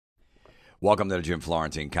Welcome to the Jim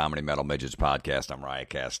Florentine Comedy Metal Midgets Podcast. I'm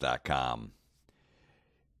riotcast.com.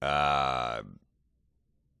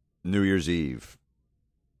 New Year's Eve,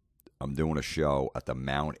 I'm doing a show at the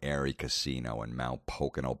Mount Airy Casino in Mount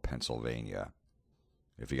Pocono, Pennsylvania.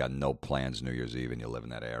 If you got no plans New Year's Eve and you live in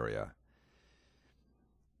that area.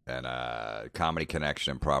 And Comedy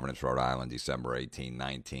Connection in Providence, Rhode Island, December 18th,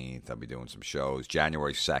 19th. I'll be doing some shows.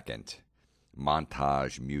 January 2nd,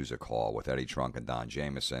 Montage Music Hall with Eddie Trunk and Don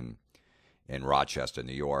Jameson in Rochester,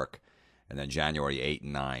 New York. And then January 8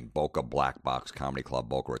 and 9, Boca Black Box Comedy Club,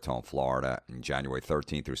 Boca Raton, Florida. And January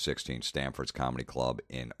 13th through 16th, Stanford's Comedy Club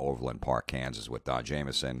in Overland Park, Kansas with Don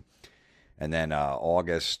Jameson. And then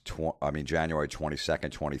January 22nd,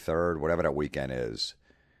 23rd, whatever that weekend is,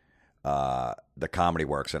 the Comedy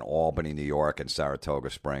Works in Albany, New York, and Saratoga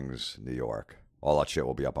Springs, New York. All that shit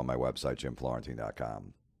will be up on my website,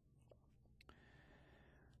 jimflorentine.com.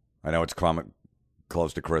 I know it's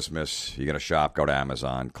close to Christmas. You're going to shop, go to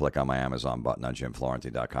Amazon, click on my Amazon button on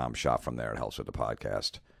jimflorentine.com, shop from there. It helps with the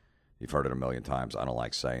podcast. You've heard it a million times. I don't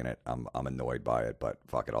like saying it. I'm annoyed by it, but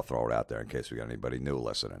fuck it, I'll throw it out there in case we got anybody new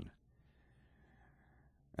listening.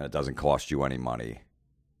 And it doesn't cost you any money.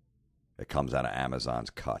 It comes out of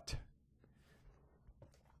Amazon's cut.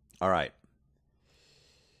 All right.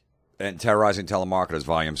 And Terrorizing Telemarketers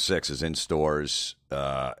Volume 6 is in stores.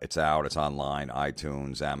 It's out. It's online.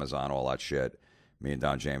 iTunes, Amazon, all that shit. Me and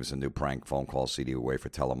Don Jameson do prank phone call CD. We wait for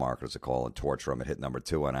telemarketers to call and torture them. It hit number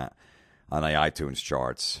 2 on the iTunes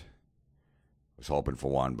charts. Was hoping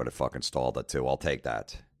for 1, but it fucking stalled at 2. I'll take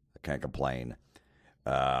that. I can't complain.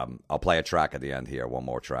 I'll play a track at the end here. One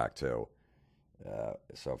more track, too.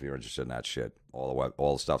 So if you're interested in that shit, all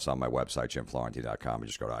the stuff's on my website, jimflorentine.com. You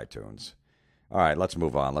just go to iTunes. All right, let's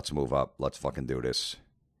move on. Let's move up. Let's fucking do this.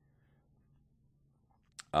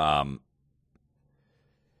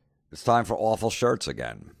 It's time for awful shirts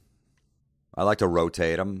again. I like to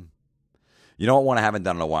rotate them. You know what one I haven't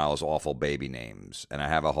done in a while is awful baby names. And I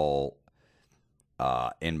have a whole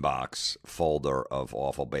inbox folder of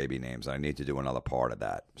awful baby names. I need to do another part of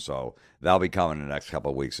that. So that'll be coming in the next couple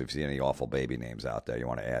of weeks. If you see any awful baby names out there you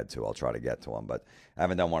want to add to, I'll try to get to them. But I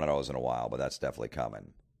haven't done one of those in a while, but that's definitely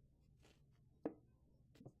coming.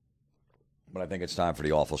 But I think it's time for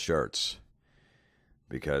the awful shirts.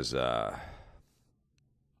 Because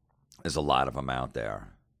there's a lot of them out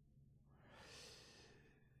there.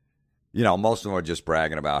 You know, most of them are just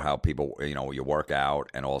bragging about how people, you work out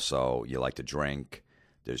and also you like to drink.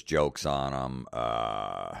 There's jokes on them.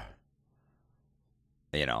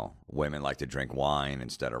 Women like to drink wine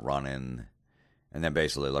instead of running. And then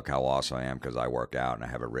basically, look how awesome I am because I work out and I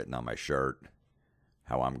have it written on my shirt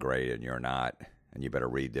how I'm great and you're not. And you better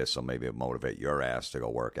read this so maybe it'll motivate your ass to go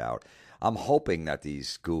work out. I'm hoping that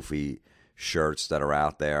these goofy shirts that are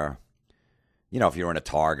out there, if you're in a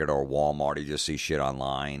Target or Walmart, you just see shit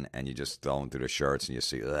online and you just throw them through the shirts and you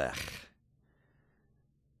see, ugh.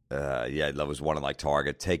 That was one in like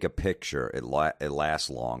Target. Take a picture. It lasts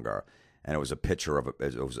longer. And it was a picture of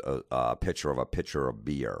a pitcher of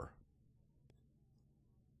beer.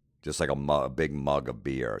 Just like a big mug of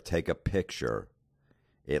beer. Take a picture.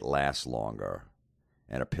 It lasts longer.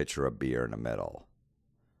 And a pitcher of beer in the middle.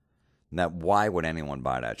 Now, why would anyone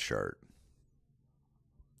buy that shirt?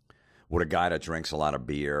 Would a guy that drinks a lot of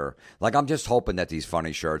beer... Like, I'm just hoping that these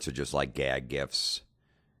funny shirts are just like gag gifts.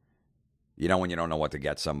 You know, when you don't know what to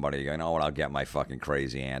get somebody, you know what, I'll get my fucking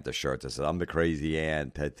crazy aunt a shirt that says, I'm the crazy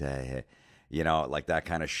aunt. Like that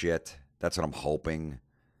kind of shit. That's what I'm hoping.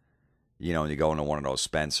 And you go into one of those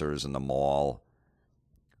Spencers in the mall,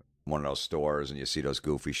 one of those stores, and you see those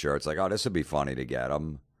goofy shirts. Like, oh, this would be funny to get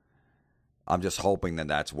them. I'm just hoping that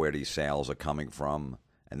that's where these sales are coming from,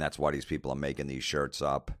 and that's why these people are making these shirts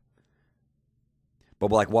up.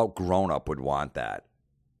 But like, what grown-up would want that?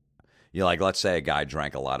 Let's say a guy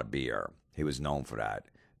drank a lot of beer. He was known for that.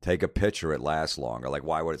 Take a picture, it lasts longer. Like,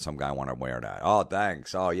 why would some guy want to wear that? Oh,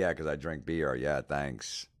 thanks. Oh, yeah, because I drink beer. Yeah,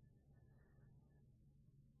 thanks.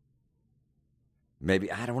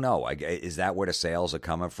 Maybe, I don't know. Is that where the sales are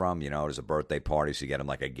coming from? There's a birthday party, so you get him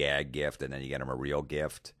like a gag gift, and then you get him a real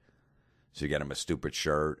gift. So you get him a stupid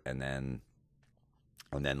shirt, and then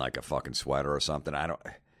like a fucking sweater or something.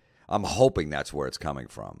 I'm hoping that's where it's coming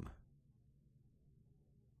from.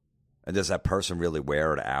 And does that person really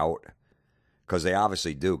wear it out? Because they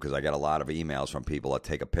obviously do, because I get a lot of emails from people that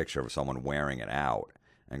take a picture of someone wearing it out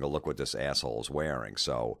and go, look what this asshole's wearing.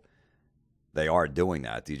 So they are doing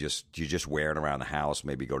that. Do you just wear it around the house,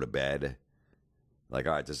 maybe go to bed? Like,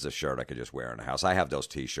 all right, this is a shirt I could just wear in the house. I have those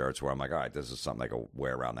T-shirts where I'm like, all right, this is something I could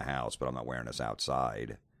wear around the house, but I'm not wearing this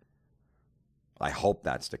outside. I hope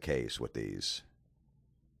that's the case with these.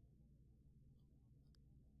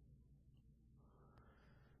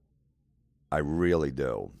 I really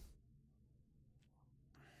do.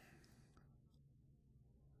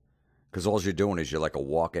 Because all you're doing is you're like a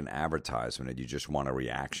walk-in advertisement and you just want a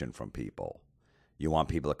reaction from people. You want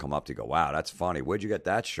people to come up to you and go, wow, that's funny. Where'd you get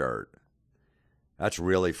that shirt? That's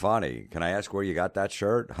really funny. Can I ask where you got that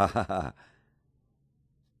shirt?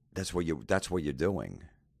 That's what you're doing.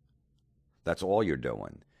 That's all you're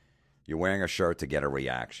doing. You're wearing a shirt to get a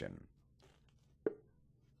reaction.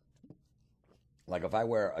 Like if I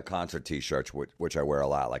wear a concert T-shirt, which I wear a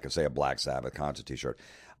lot, like I say a Black Sabbath concert T-shirt,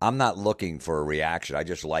 I'm not looking for a reaction. I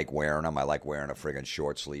just like wearing them. I like wearing a friggin'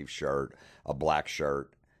 short sleeve shirt, a black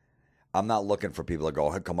shirt. I'm not looking for people to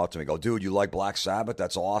go, come up to me and go, dude, you like Black Sabbath?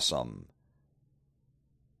 That's awesome.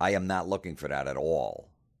 I am not looking for that at all.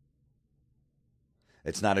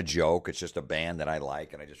 It's not a joke. It's just a band that I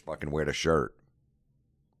like, and I just fucking wear the shirt.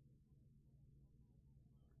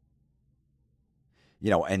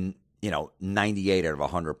 And 98 out of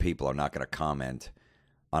 100 people are not going to comment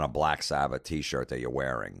on a Black Sabbath T-shirt that you're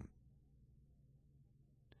wearing.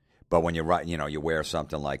 But when you wear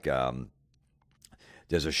something like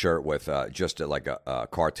there's a shirt with just like a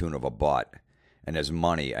cartoon of a butt, and there's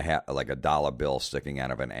money, like a dollar bill sticking out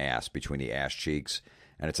of an ass between the ass cheeks,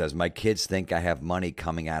 and it says, "My kids think I have money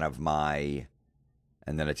coming out of my,"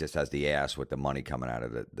 and then it just has the ass with the money coming out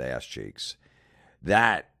of the ass cheeks.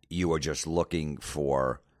 That you are just looking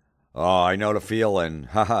for. Oh, I know the feeling.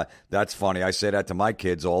 Haha, that's funny. I say that to my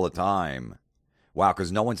kids all the time. Wow,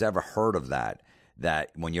 because no one's ever heard of that.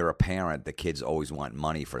 That when you're a parent, the kids always want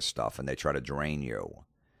money for stuff and they try to drain you.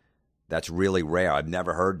 That's really rare. I've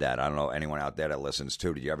never heard that. I don't know anyone out there that listens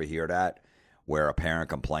to. Did you ever hear that? Where a parent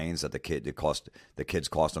complains that the kids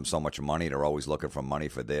cost them so much money. They're always looking for money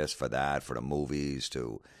for this, for that, for the movies,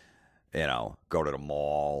 to, go to the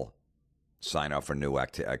mall, sign up for new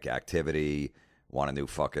activity, want a new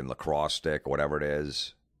fucking lacrosse stick, whatever it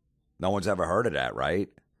is. No one's ever heard of that, right?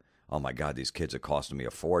 Oh my God, these kids are costing me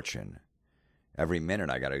a fortune. Every minute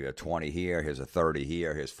I got to get 20 here, here's a 30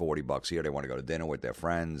 here, here's $40 here. They want to go to dinner with their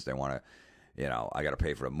friends. They want to, I got to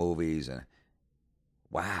pay for the movies. And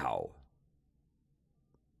wow.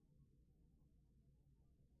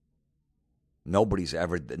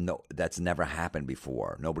 That's never happened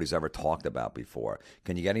before. Nobody's ever talked about before.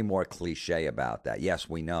 Can you get any more cliche about that? Yes,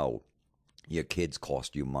 we know your kids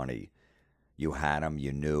cost you money. You had them,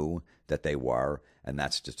 you knew that they were, and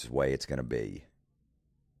that's just the way it's going to be.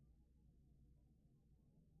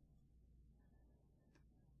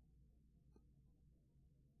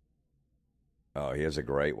 Oh, here's a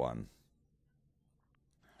great one.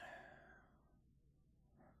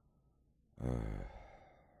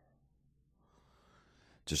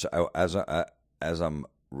 Just as I'm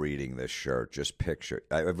reading this shirt, just picture.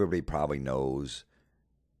 Everybody probably knows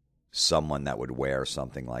someone that would wear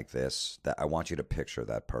something like this. That I want you to picture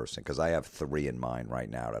that person, because I have 3 in mind right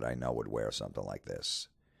now that I know would wear something like this.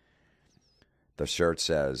 The shirt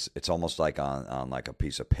says, it's almost like on like a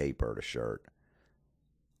piece of paper, the shirt.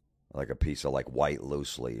 Like a piece of like white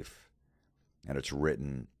loose leaf. And it's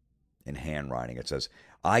written in handwriting. It says,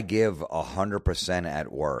 I give 100% at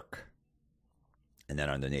work. And then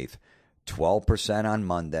underneath, 12% on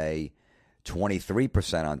Monday,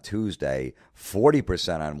 23% on Tuesday,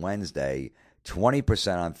 40% on Wednesday,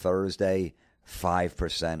 20% on Thursday,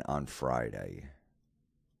 5% on Friday.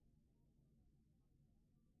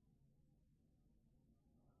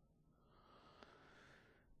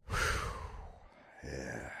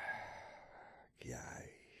 Yeah.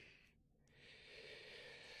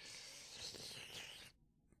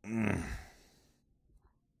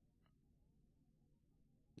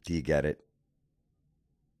 Do you get it?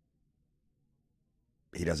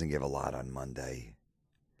 He doesn't give a lot on Monday.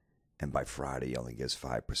 And by Friday, he only gives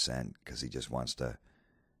 5% because he just wants the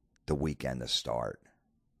weekend to start.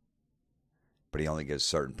 But he only gives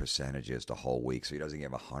certain percentages the whole week, so he doesn't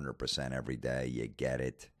give 100% every day. You get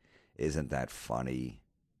it? Isn't that funny?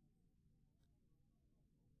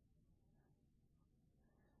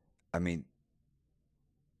 I mean,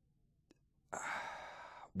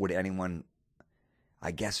 would anyone,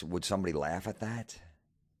 I guess, would somebody laugh at that?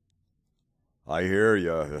 I hear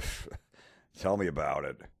you. Tell me about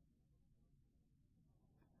it.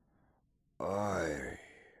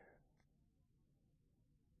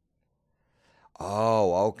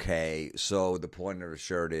 Oh, okay. So the point of the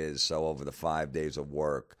shirt is, so over the 5 days of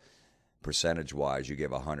work, percentage-wise, you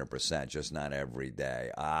give 100%, just not every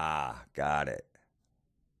day. Ah, got it.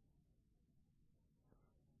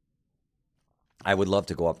 I would love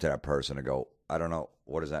to go up to that person and go, I don't know,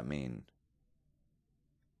 what does that mean?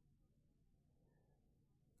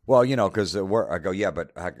 Well, because I go, yeah,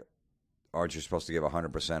 but aren't you supposed to give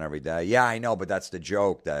 100% every day? Yeah, I know, but that's the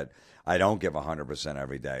joke, that I don't give 100%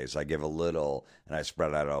 every day. So I give a little, and I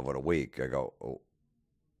spread it out over the week. I go, oh,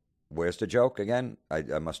 where's the joke again?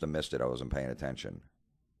 I must have missed it. I wasn't paying attention.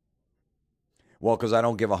 Well, because I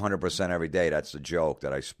don't give 100% every day. That's the joke,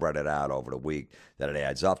 that I spread it out over the week, that it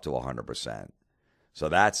adds up to 100%. So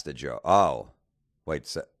that's the joke. Oh, wait,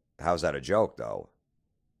 so how's that a joke, though?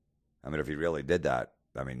 I mean, if you really did that,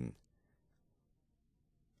 I mean,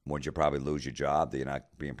 wouldn't you probably lose your job, that you're not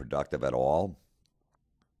being productive at all?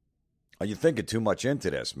 Are you thinking too much into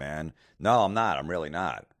this, man? No, I'm not. I'm really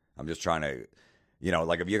not. I'm just trying to,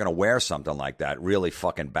 like if you're going to wear something like that, really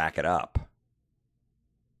fucking back it up.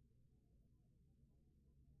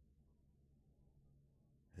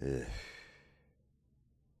 Ugh.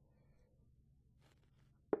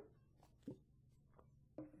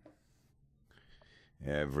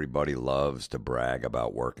 Everybody loves to brag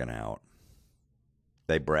about working out.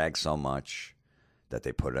 They brag so much that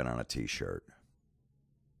they put it on a t-shirt.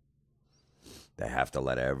 They have to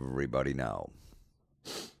let everybody know.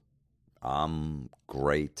 I'm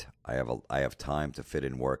great. I have time to fit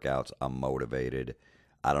in workouts. I'm motivated.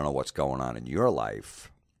 I don't know what's going on in your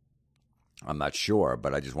life. I'm not sure,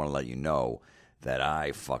 but I just want to let you know that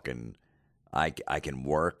I can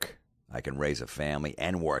work, I can raise a family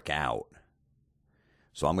and work out.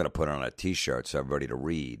 So I'm going to put on a t-shirt so everybody to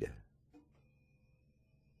read.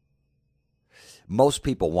 Most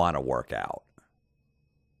people want to work out.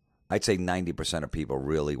 I'd say 90% of people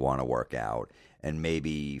really want to work out, and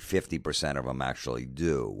maybe 50% of them actually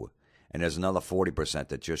do. And there's another 40%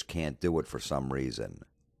 that just can't do it for some reason.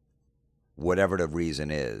 Whatever the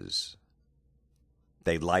reason is.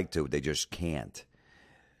 They'd like to, they just can't.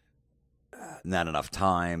 Not enough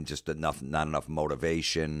time, not enough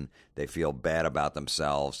motivation. They feel bad about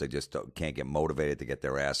themselves. They just can't get motivated to get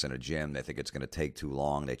their ass in a gym. They think it's going to take too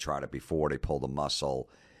long. They tried it before. They pulled a muscle,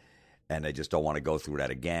 and they just don't want to go through that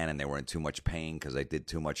again. And they were in too much pain because they did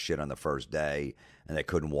too much shit on the first day, and they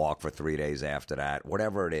couldn't walk for 3 days after that.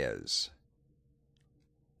 Whatever it is.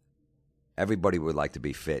 Everybody would like to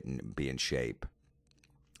be fit and be in shape.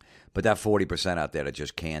 But that 40% out there that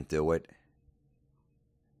just can't do it,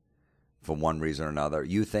 for one reason or another,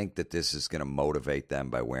 you think that this is going to motivate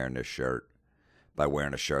them by wearing this shirt, by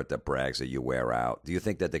wearing a shirt that brags that you wear out? Do you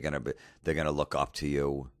think that they're going to look up to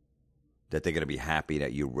you, that they're going to be happy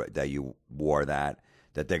that you wore that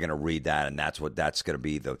they're going to read that, and that's going to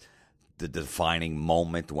be the defining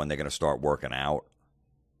moment when they're going to start working out?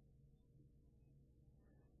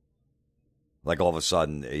 Like all of a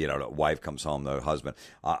sudden, the wife comes home, the husband,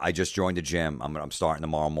 I just joined the gym. I'm starting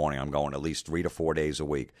tomorrow morning. I'm going at least 3 to 4 days a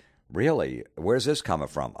week. Really? Where's this coming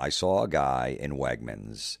from? I saw a guy in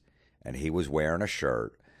Wegmans, and he was wearing a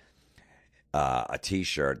shirt, a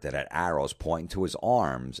T-shirt that had arrows pointing to his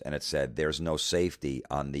arms, and it said, "There's no safety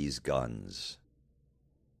on these guns,"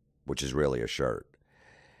 which is really a shirt.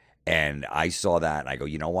 And I saw that, and I go,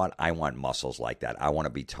 you know what? I want muscles like that. I want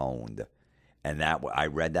to be toned. And that I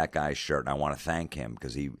read that guy's shirt, and I want to thank him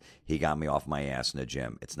because he got me off my ass in the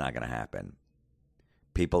gym. It's not going to happen.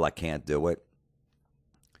 People that can't do it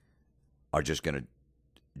are just going to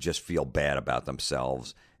just feel bad about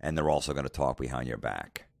themselves, and they're also going to talk behind your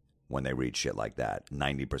back when they read shit like that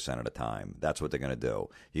 90% of the time. That's what they're going to do.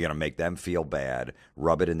 You're going to make them feel bad,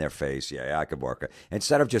 rub it in their face. Yeah, I could work.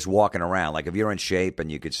 Instead of just walking around, like if you're in shape and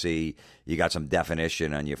you could see you got some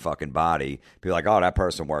definition on your fucking body, be like, oh, that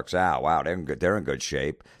person works out. Wow, they're in good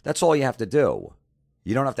shape. That's all you have to do.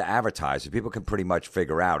 You don't have to advertise it. People can pretty much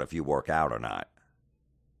figure out if you work out or not.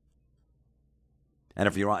 And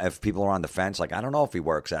if people are on the fence, like, I don't know if he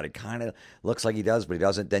works out, it kind of looks like he does, but he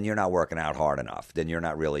doesn't, then you're not working out hard enough. Then you're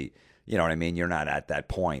not really, you know what I mean? You're not at that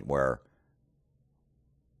point where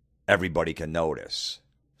everybody can notice.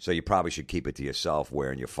 So you probably should keep it to yourself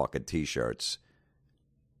wearing your fucking T-shirts.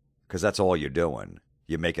 Because that's all you're doing.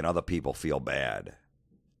 You're making other people feel bad.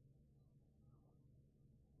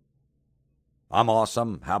 I'm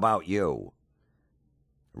awesome. How about you?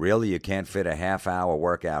 Really, you can't fit a half-hour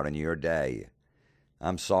workout in your day?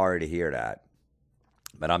 I'm sorry to hear that,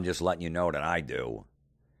 but I'm just letting you know that I do,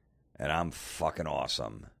 and I'm fucking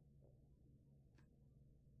awesome.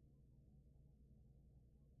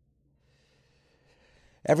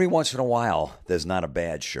 Every once in a while, there's not a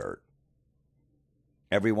bad shirt.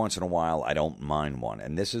 Every once in a while, I don't mind one,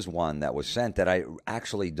 and this is one that was sent that I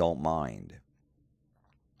actually don't mind.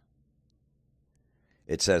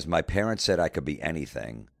 It says, my parents said I could be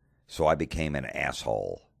anything, so I became an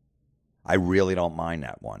asshole. I really don't mind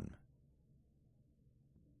that one.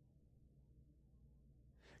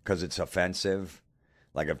 Because it's offensive.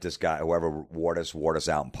 Like if this guy, whoever wore this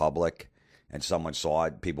out in public, and someone saw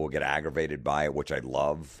it, people would get aggravated by it, which I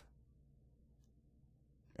love.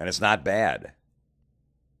 And it's not bad.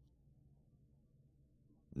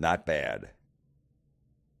 Not bad.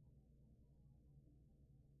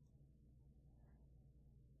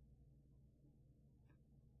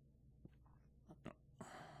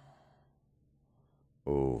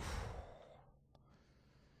 Ooh.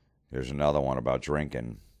 Here's another one about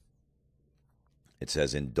drinking. It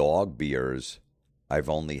says, in dog beers, I've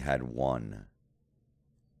only had one.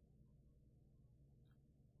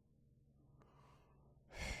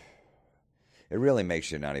 It really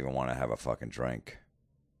makes you not even want to have a fucking drink.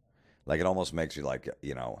 Like, it almost makes you like,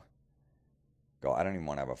 go, I don't even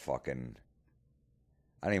want to have a fucking...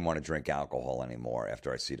 I don't even want to drink alcohol anymore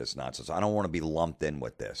after I see this nonsense. I don't want to be lumped in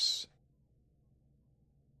with this.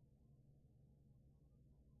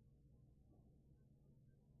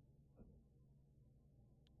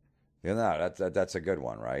 That's a good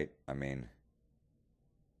one, right? I mean,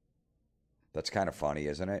 that's kind of funny,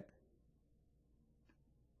 isn't it?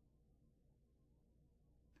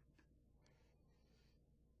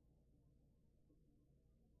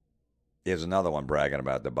 Here's another one bragging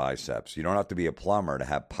about the biceps. You don't have to be a plumber to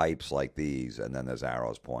have pipes like these, and then there's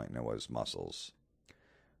arrows pointing. It was muscles.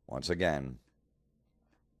 Once again,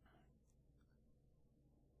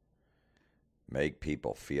 make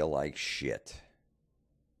people feel like shit.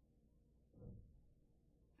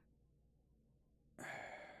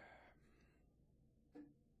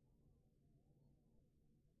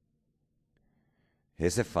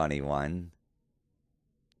 Here's a funny one.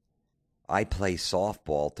 I play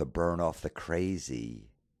softball to burn off the crazy.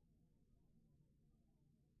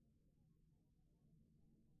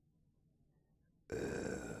 Ugh.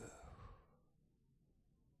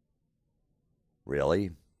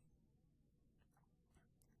 Really?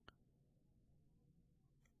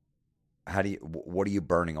 What are you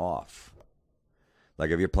burning off? Like,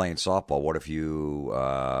 if you're playing softball, what if you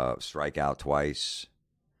strike out twice?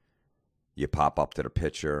 You pop up to the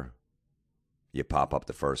pitcher. You pop up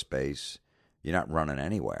to first base. You're not running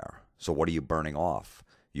anywhere. So what are you burning off?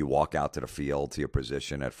 You walk out to the field to your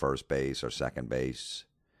position at first base or second base.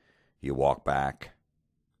 You walk back.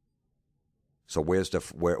 So where's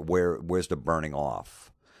the burning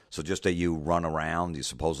off? So just that you run around.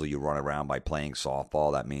 Supposedly you run around by playing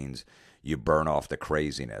softball. That means you burn off the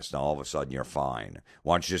craziness. Now all of a sudden you're fine.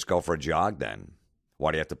 Why don't you just go for a jog then?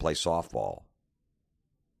 Why do you have to play softball?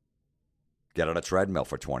 Get on a treadmill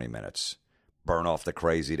for 20 minutes. Burn off the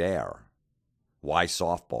crazy there. Why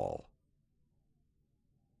softball?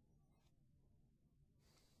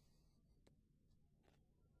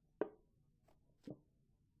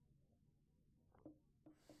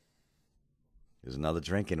 Here's another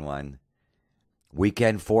drinking one.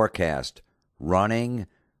 Weekend forecast. Running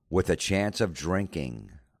with a chance of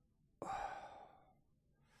drinking.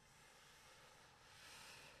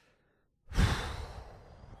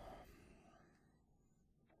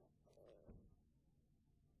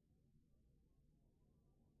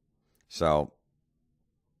 So,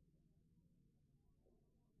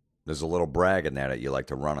 there's a little brag in there that you like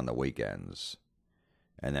to run on the weekends.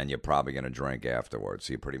 And then you're probably going to drink afterwards.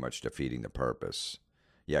 So you're pretty much defeating the purpose.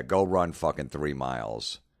 Yeah, go run fucking 3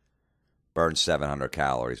 miles. Burn 700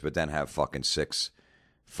 calories. But then have fucking 6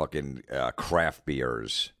 fucking craft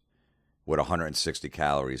beers with 160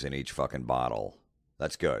 calories in each fucking bottle.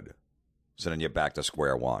 That's good. So then you're back to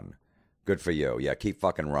square one. Good for you. Yeah, keep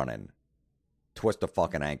fucking running. Twist a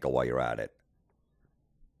fucking ankle while you're at it.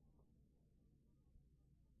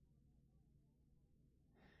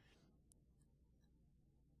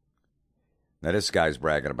 Now, this guy's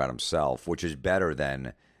bragging about himself, which is better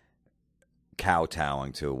than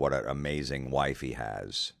kowtowing to what an amazing wife he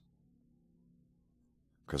has.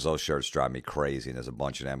 Because those shirts drive me crazy, and there's a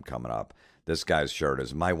bunch of them coming up. This guy's shirt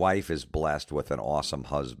is, my wife is blessed with an awesome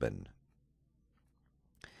husband.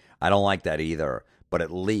 I don't like that either, but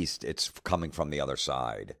at least it's coming from the other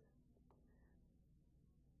side.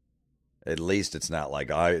 At least it's not like,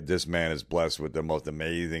 this man is blessed with the most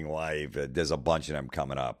amazing wife. There's a bunch of them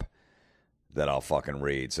coming up that I'll fucking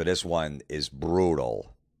read. So this one is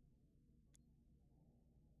brutal.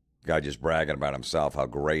 Guy just bragging about himself, how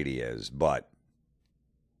great he is, but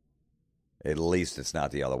at least it's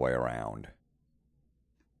not the other way around.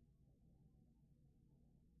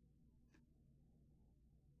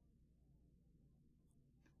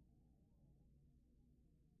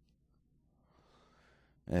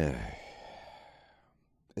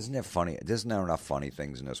 Isn't it funny? Isn't there enough funny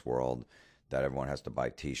things in this world that everyone has to buy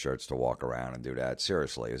T-shirts to walk around and do that?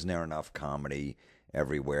 Seriously, isn't there enough comedy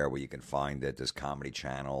everywhere where you can find it? There's comedy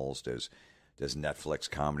channels. There's Netflix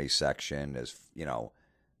comedy section. There's,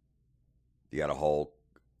 You got a whole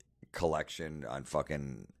collection on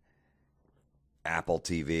fucking Apple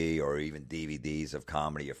TV or even DVDs of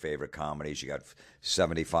comedy, your favorite comedies. You got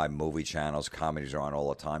 75 movie channels. Comedies are on all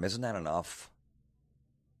the time. Isn't that enough?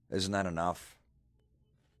 Isn't that enough?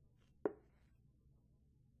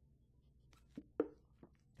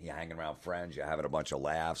 You're hanging around friends. You're having a bunch of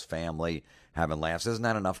laughs, family, having laughs. Isn't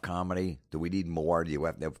that enough comedy? Do we need more? Do you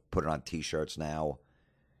have to put it on T-shirts now?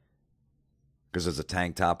 Because there's a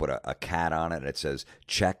tank top with a cat on it, and it says,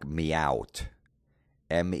 "Check me out."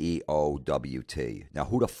 MEOWT. Now,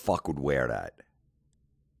 who the fuck would wear that?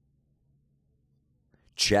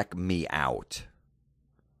 Check me out.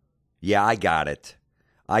 Yeah, I got it.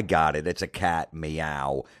 I got it. It's a cat.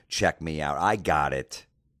 Meow. Check me out. I got it.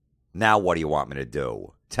 Now what do you want me to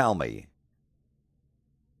do? Tell me.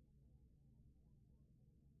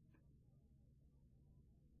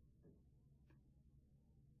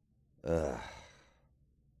 Ugh.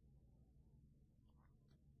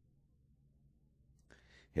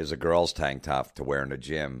 Here's a girl's tank top to wear in the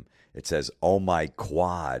gym. It says, "Oh my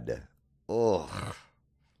quad." Ugh.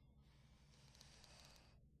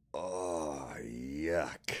 Oh,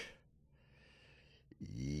 yuck.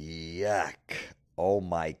 Yuck. Oh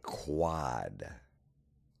my quad.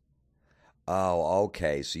 Oh,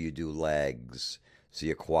 okay. So you do legs. So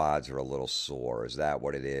your quads are a little sore. Is that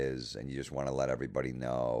what it is? And you just want to let everybody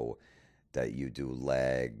know that you do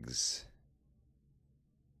legs.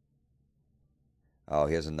 Oh,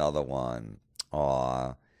 here's another one.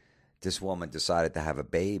 Aw, this woman decided to have a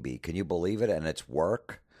baby. Can you believe it? And it's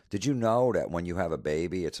work. Did you know that when you have a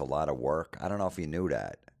baby, it's a lot of work? I don't know if you knew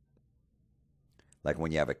that. Like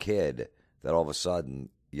when you have a kid, that all of a sudden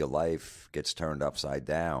your life gets turned upside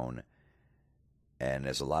down. And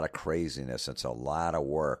there's a lot of craziness. It's a lot of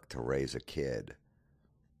work to raise a kid.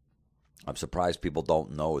 I'm surprised people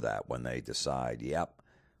don't know that when they decide, yep,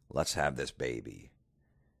 let's have this baby.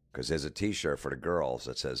 Because there's a T-shirt for the girls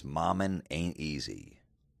that says, "Mommin' ain't easy."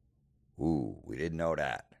 Ooh, we didn't know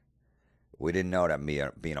that. We didn't know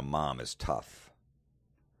that being a mom is tough.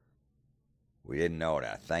 We didn't know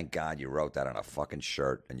that. Thank God you wrote that on a fucking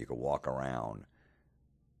shirt and you could walk around.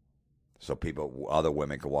 So people, other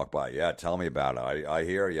women could walk by. Yeah, tell me about it. I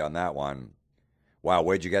hear you on that one. Wow,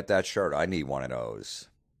 where'd you get that shirt? I need one of those.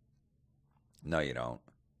 No, you don't.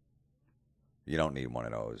 You don't need one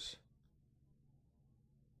of those.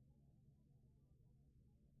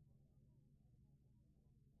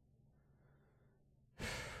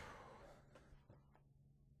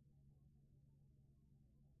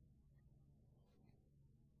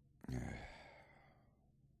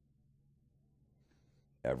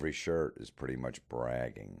 Every shirt is pretty much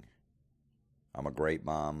bragging. I'm a great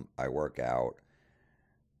mom. I work out.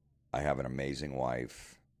 I have an amazing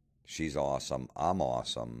wife. She's awesome. I'm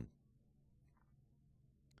awesome.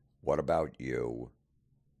 What about you?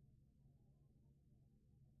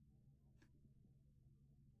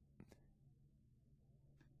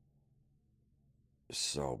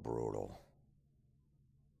 So brutal.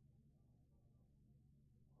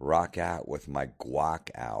 Rock out with my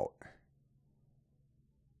guac out.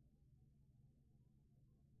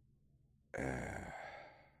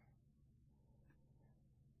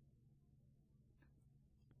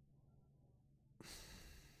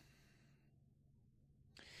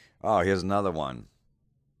 Oh, here's another one.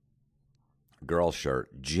 Girl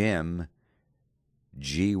shirt. Jim,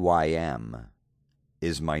 GYM,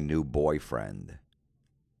 is my new boyfriend.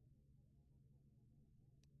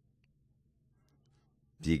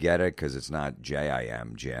 Do you get it? Because it's not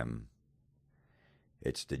JIM, Jim.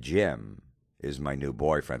 It's the gym is my new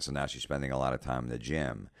boyfriend. So now she's spending a lot of time in the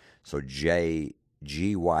gym. So GYM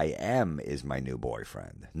is my new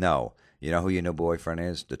boyfriend. No. You know who your new boyfriend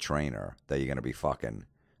is? The trainer that you're going to be fucking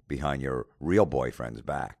behind your real boyfriend's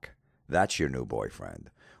back. That's your new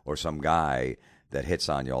boyfriend. Or some guy that hits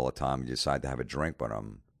on you all the time and you decide to have a drink with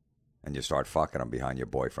him and you start fucking him behind your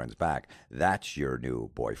boyfriend's back. That's your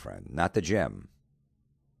new boyfriend. Not the gym.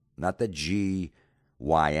 Not the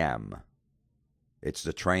GYM. It's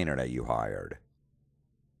the trainer that you hired.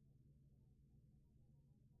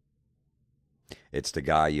 It's the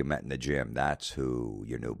guy you met in the gym. That's who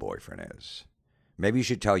your new boyfriend is. Maybe you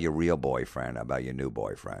should tell your real boyfriend about your new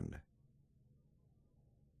boyfriend.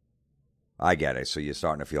 I get it. So you're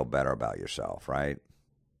starting to feel better about yourself, right?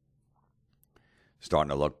 Starting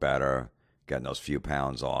to look better, getting those few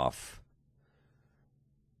pounds off.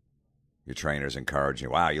 Your trainer's encouraging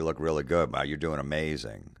you. Wow, you look really good. Wow, you're doing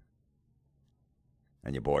amazing.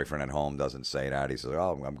 And your boyfriend at home doesn't say that. He says,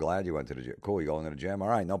 "Oh, I'm glad you went to the gym. Cool, you going to the gym? All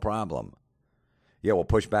right, no problem. Yeah, we'll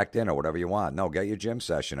push back dinner, whatever you want. No, get your gym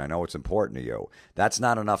session. I know it's important to you." That's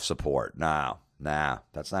not enough support. Nah,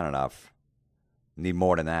 that's not enough. Need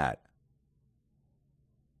more than that.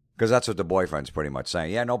 Because that's what the boyfriend's pretty much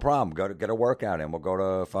saying. Yeah, no problem. Go to get a workout in. We'll go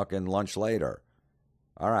to fucking lunch later.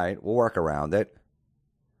 All right, we'll work around it.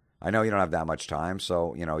 I know you don't have that much time,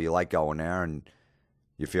 so, you like going there and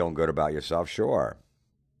you're feeling good about yourself. Sure.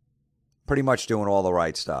 Pretty much doing all the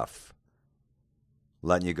right stuff.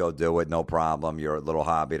 Letting you go do it, no problem. Your little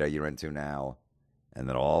hobby that you're into now. And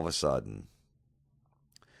then all of a sudden,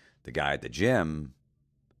 the guy at the gym,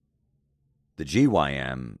 the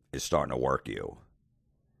GYM, is starting to work you.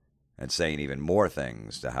 And saying even more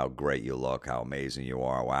things to how great you look, how amazing you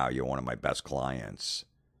are. Wow, you're one of my best clients.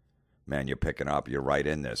 Man, you're picking up. You're right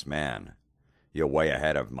in this, man. You're way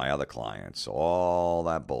ahead of my other clients. All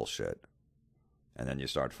that bullshit. And then you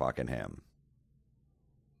start fucking him.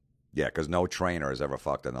 Yeah, because no trainer has ever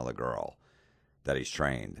fucked another girl that he's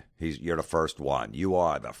trained. You're the first one. You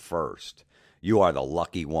are the first. You are the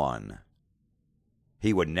lucky one.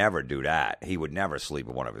 He would never do that. He would never sleep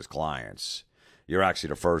with one of his clients. You're actually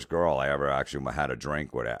the first girl I ever actually had a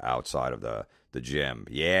drink with outside of the gym.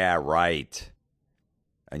 Yeah, right.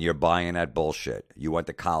 And you're buying that bullshit. You went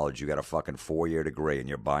to college. You got a fucking 4-year degree, and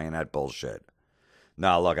you're buying that bullshit.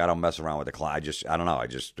 No, look, I don't mess around with the client. I don't know.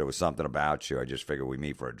 There was something about you. I just figured we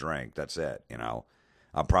meet for a drink. That's it,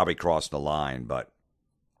 I'm probably crossed the line, but,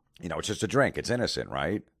 it's just a drink. It's innocent,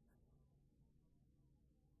 right?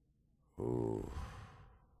 Ooh.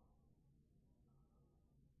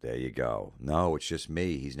 There you go. No, it's just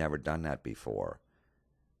me. He's never done that before.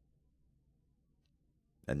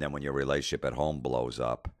 And then when your relationship at home blows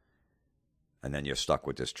up, and then you're stuck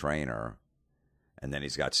with this trainer, and then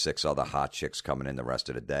he's got 6 other hot chicks coming in the rest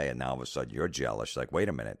of the day, and now all of a sudden you're jealous. Like, wait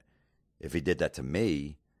a minute. If he did that to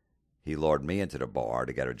me, he lured me into the bar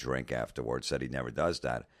to get a drink afterwards, said he never does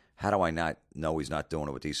that. How do I not know he's not doing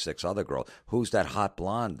it with these 6 other girls? Who's that hot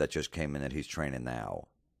blonde that just came in that he's training now?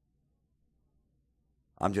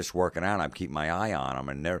 I'm just working out. I'm keeping my eye on them,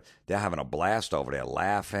 and they're having a blast over there,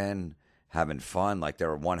 laughing, having fun, like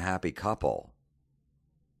they're one happy couple.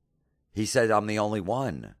 He said I'm the only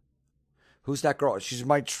one. Who's that girl? She's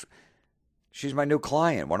my new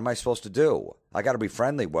client. What am I supposed to do? I got to be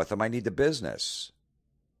friendly with them. I need the business.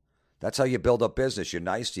 That's how you build up business. You're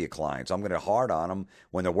nice to your clients. I'm going to hard on them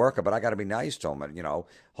when they're working, but I got to be nice to them and,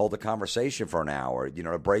 hold the conversation for an hour.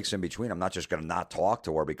 The breaks in between. I'm not just going to not talk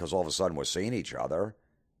to her because all of a sudden we're seeing each other.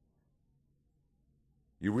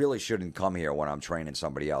 You really shouldn't come here when I'm training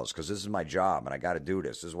somebody else because this is my job and I got to do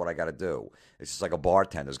this. This is what I got to do. It's just like a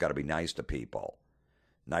bartender's got to be nice to people.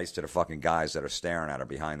 Nice to the fucking guys that are staring at her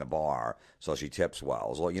behind the bar so she tips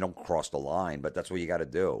well. So you don't cross the line, but that's what you got to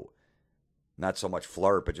do. Not so much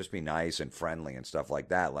flirt, but just be nice and friendly and stuff like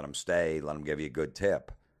that. Let them stay. Let them give you a good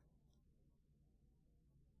tip.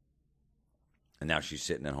 And now she's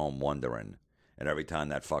sitting at home wondering. And every time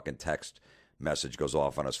that fucking text message goes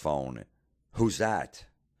off on his phone, who's that?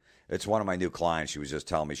 It's one of my new clients. She was just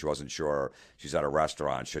telling me she wasn't sure. She's at a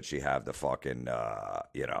restaurant. Should she have the fucking,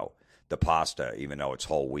 the pasta, even though it's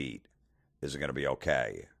whole wheat? Is it going to be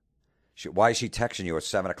okay? Why is she texting you at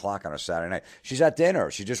 7 o'clock on a Saturday night? She's at dinner.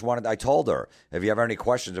 I told her, if you have any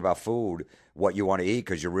questions about food, what you want to eat,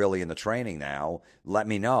 because you're really in the training now, let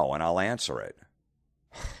me know, and I'll answer it.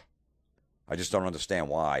 I just don't understand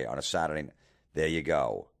why on a Saturday. There you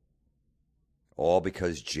go. All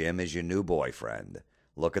because Jim is your new boyfriend.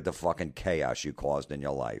 Look at the fucking chaos you caused in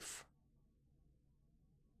your life.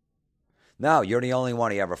 No, you're the only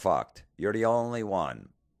one he ever fucked. You're the only one.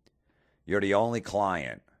 You're the only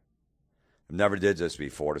client. I never did this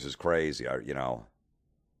before. This is crazy, You're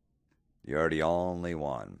the only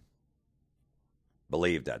one.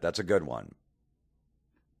 Believe that. That's a good one.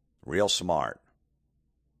 Real smart.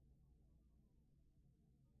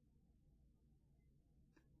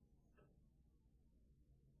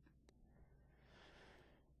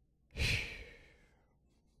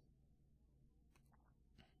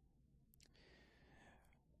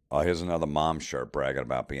 Here's another mom shirt bragging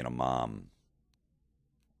about being a mom.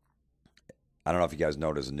 I don't know if you guys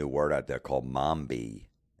know there's a new word out there called Mombie,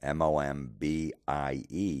 Mombie,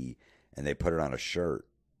 and they put it on a shirt.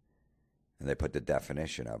 And they put the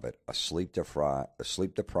definition of it: a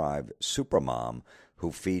sleep-deprived supermom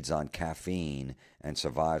who feeds on caffeine and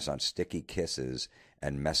survives on sticky kisses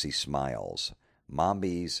and messy smiles.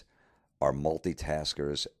 Mombies are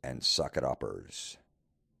multitaskers and suck-it-uppers.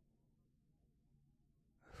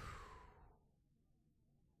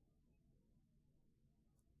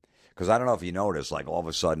 Because I don't know if you noticed, like all of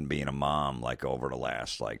a sudden being a mom, like over the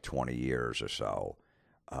last 20 years or so,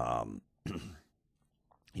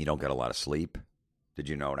 you don't get a lot of sleep. Did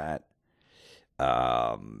you know that?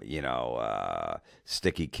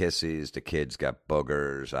 Sticky kisses. The kids got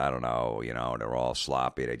boogers. I don't know. They're all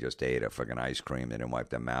sloppy. They just ate a fucking ice cream. They didn't wipe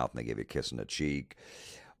their mouth, and they give you a kiss on the cheek.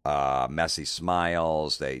 Messy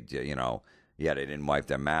smiles. They didn't wipe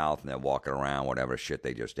their mouth, and they're walking around whatever shit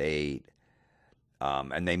they just ate.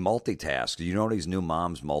 And they multitask. You know these new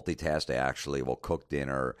moms multitask? They actually will cook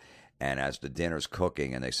dinner, and as the dinner's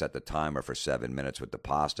cooking and they set the timer for 7 minutes with the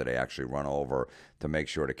pasta, they actually run over to make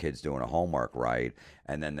sure the kid's doing the homework right,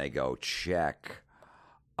 and then they go check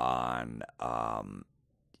on a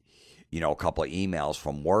couple of emails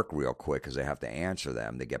from work real quick because they have to answer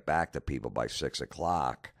them. They get back to people by 6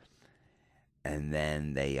 o'clock, and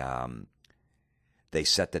then they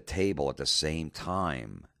set the table at the same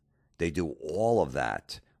time. They do all of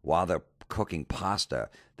that while they're cooking pasta.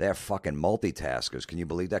 They're fucking multitaskers. Can you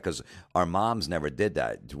believe that? Because our moms never did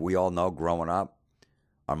that. We all know growing up,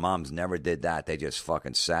 our moms never did that. They just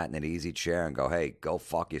fucking sat in an easy chair and go, hey, go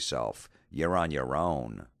fuck yourself. You're on your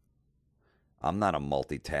own. I'm not a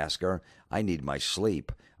multitasker. I need my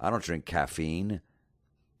sleep. I don't drink caffeine.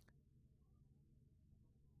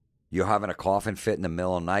 You're having a coughing fit in the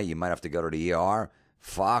middle of the night. You might have to go to the ER.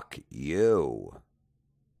 Fuck you.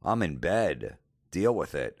 I'm in bed. Deal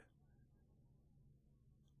with it.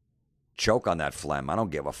 Choke on that phlegm. I don't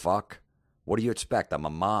give a fuck. What do you expect? I'm a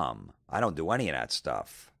mom. I don't do any of that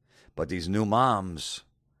stuff. But these new moms,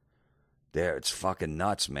 it's fucking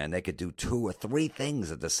nuts, man. They could do 2 or 3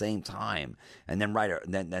 things at the same time, and then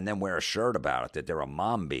then wear a shirt about it that they're a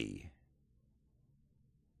mom bee.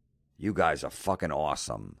 You guys are fucking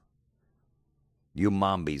awesome. You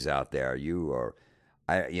mombies out there, you are,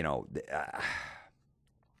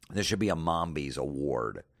 there should be a Mombies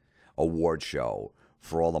award show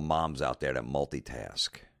for all the moms out there that multitask.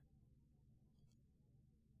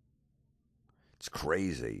 It's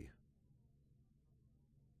crazy.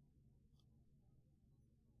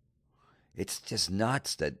 It's just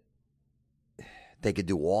nuts that they could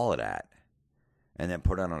do all of that and then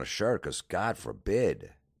put it on a shirt because God forbid.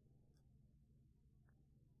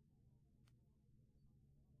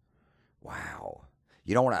 Wow.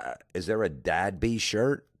 You know what? Is there a Dad Bee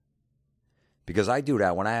shirt? Because I do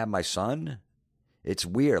that when I have my son. It's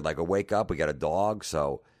weird. Like I wake up, we got a dog,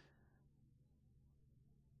 so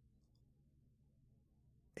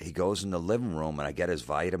he goes in the living room and I get his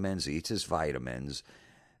vitamins, eats his vitamins.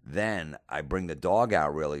 Then I bring the dog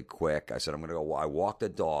out really quick. I said, I'm going to go. I walk the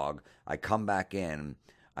dog. I come back in.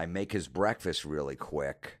 I make his breakfast really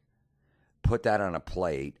quick. Put that on a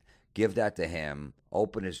plate. Give that to him.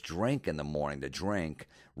 Open his drink in the morning, the drink.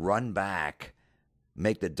 Run back.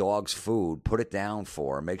 Make the dog's food. Put it down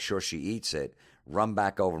for her. Make sure she eats it. Run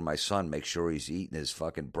back over to my son. Make sure he's eating his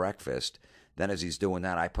fucking breakfast. Then as he's doing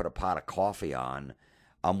that, I put a pot of coffee on.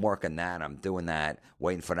 I'm working that. I'm doing that.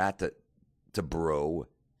 Waiting for that to brew.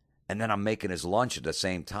 And then I'm making his lunch at the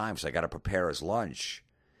same time, so I got to prepare his lunch.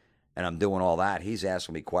 And I'm doing all that. He's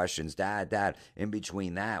asking me questions. Dad. In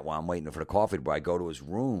between that, while I'm waiting for the coffee to brew, I go to his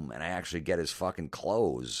room and I actually get his fucking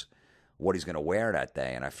clothes, what he's going to wear that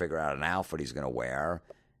day. And I figure out an outfit he's going to wear.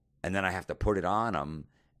 And then I have to put it on him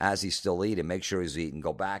as he's still eating, make sure he's eating,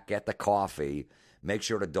 go back, get the coffee, make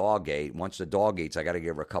sure the dog ate. Once the dog eats, I got to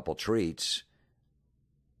give her a couple treats.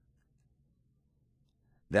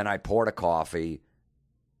 Then I pour the coffee,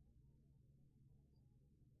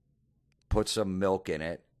 put some milk in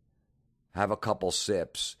it, have a couple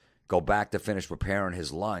sips, go back to finish preparing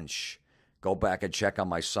his lunch, go back and check on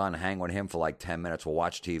my son, hang with him for like 10 minutes. We'll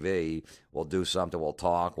watch TV, we'll do something, we'll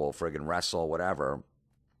talk, we'll friggin' wrestle, whatever.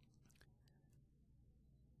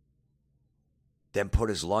 Then put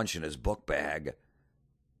his lunch in his book bag.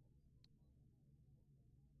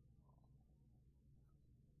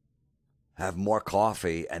 Have more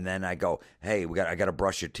coffee, and then I go, hey, I got to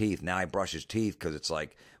brush your teeth. Now I brush his teeth because it's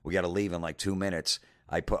like we got to leave in like 2 minutes.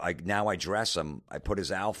 Now I dress him. I put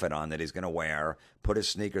his outfit on that he's gonna wear. Put his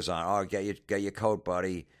sneakers on. Oh, get your coat,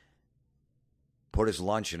 buddy. Put his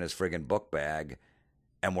lunch in his friggin' book bag,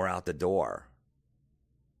 and we're out the door.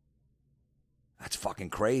 That's fucking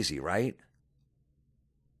crazy, right?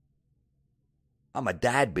 I'm a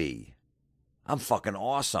dad bee. I'm fucking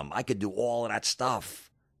awesome. I could do all of that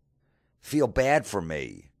stuff. Feel bad for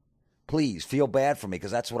me. Please, feel bad for me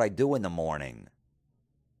because that's what I do in the morning.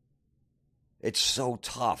 It's so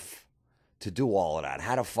tough to do all of that.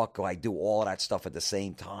 How the fuck do I do all of that stuff at the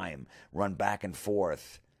same time? Run back and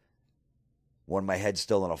forth when my head's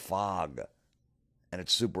still in a fog and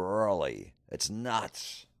it's super early. It's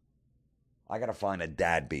nuts. I got to find a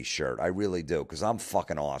Dad Bee shirt. I really do because I'm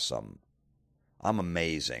fucking awesome. I'm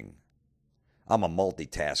amazing. I'm a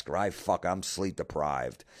multitasker. I'm sleep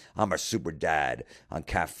deprived. I'm a super dad on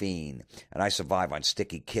caffeine, and I survive on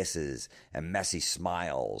sticky kisses and messy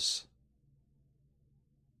smiles.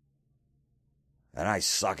 And I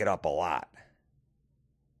suck it up a lot.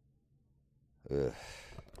 Ugh.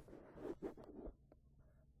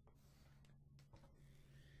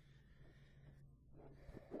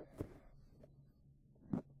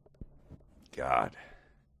 God.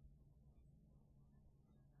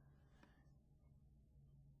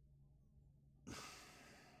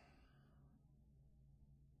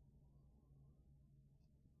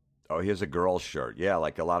 Oh, here's a girl's shirt. Yeah,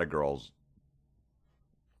 like a lot of girls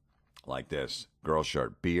like this. Girl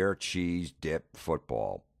shirt. Beer, cheese, dip,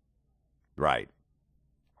 football. Right.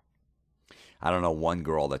 I don't know one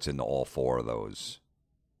girl that's into all four of those.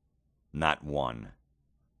 Not one.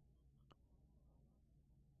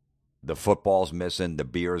 The football's missing. The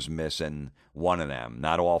beer's missing. One of them.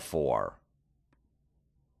 Not all four.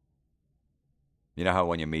 You know how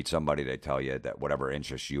when you meet somebody, they tell you that whatever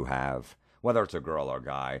interests you have, whether it's a girl or a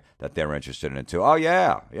guy, that they're interested in it too. Oh,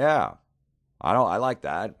 yeah, yeah. I like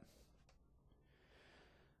that.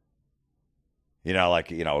 You know, like,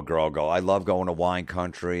 a girl I love going to wine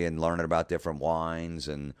country and learning about different wines.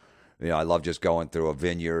 And, I love just going through a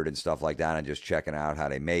vineyard and stuff like that and just checking out how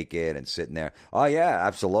they make it and sitting there. Oh, yeah,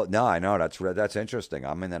 absolutely. No, I know. That's interesting.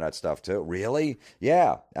 I'm into that stuff, too. Really?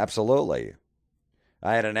 Yeah, absolutely.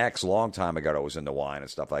 I had an ex long time ago that was into wine and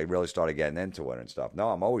stuff. I really started getting into it and stuff. No,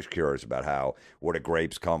 I'm always curious about where the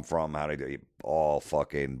grapes come from, how they do all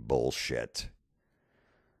fucking bullshit.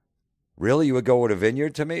 Really? You would go with a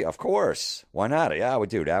vineyard to me? Of course. Why not? Yeah, I would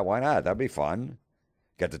do that. Why not? That'd be fun.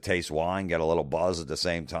 Get to taste wine, get a little buzz at the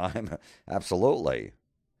same time. Absolutely.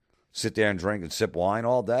 Sit there and drink and sip wine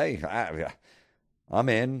all day. I'm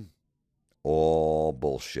in. All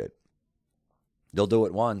bullshit. They'll do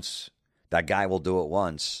it once. That guy will do it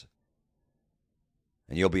once.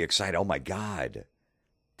 And you'll be excited. Oh, my God.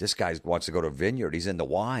 This guy wants to go to a vineyard. He's into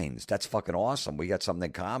wines. That's fucking awesome. We got something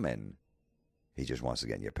in common. He just wants to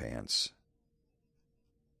get in your pants.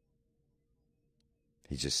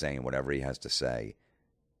 He's just saying whatever he has to say.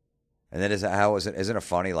 And then isn't it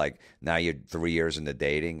funny, like, now you're 3 years into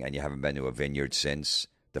dating and you haven't been to a vineyard since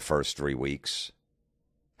the first 3 weeks?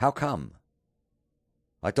 How come?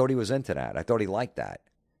 I thought he was into that. I thought he liked that.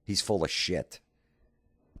 He's full of shit.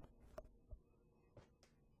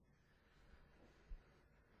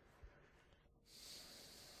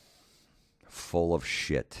 Full of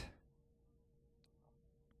shit.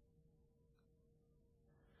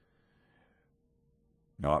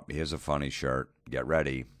 No, here's a funny shirt. Get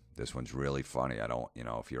ready. This one's really funny. I don't,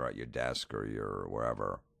 if you're at your desk or you're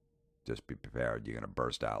wherever, just be prepared. You're going to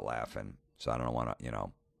burst out laughing. So I don't want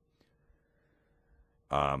to,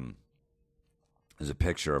 there's a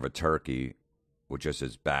picture of a turkey with just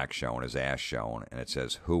his back showing, his ass showing, and it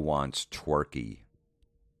says, "Who wants twerky?"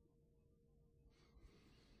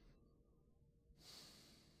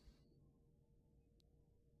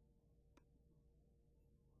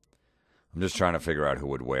 I'm just trying to figure out who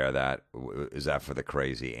would wear that. Is that for the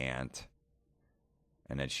crazy aunt?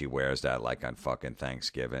 And then she wears that like on fucking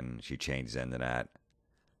Thanksgiving. She changes into that.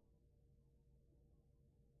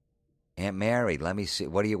 Aunt Mary, let me see.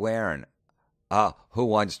 What are you wearing? Oh, who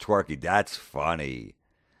wants twerky? That's funny.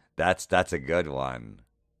 That's a good one.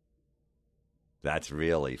 That's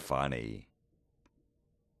really funny.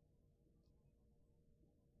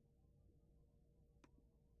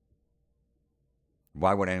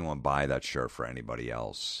 Why would anyone buy that shirt for anybody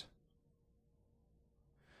else?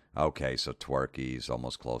 Okay, so twerky's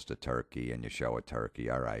almost close to turkey, and you show a turkey.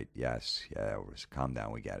 All right, yes, yeah, calm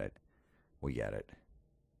down. We get it. We get it.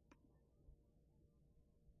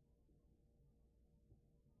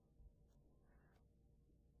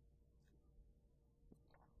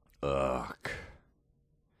 Ugh.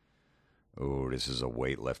 Ooh, this is a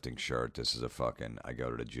weightlifting shirt. This is a fucking, I go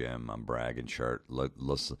to the gym, I'm bragging shirt. Look,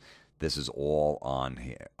 listen, this is all on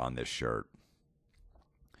here, on this shirt.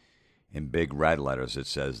 In big red letters, it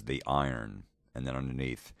says "The Iron." And then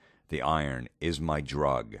underneath, "The iron is my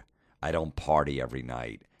drug. I don't party every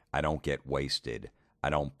night. I don't get wasted. I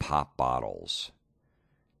don't pop bottles."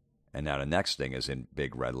 And now the next thing is in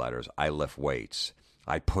big red letters, "I lift weights.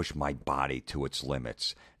 I push my body to its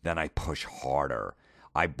limits. Then I push harder.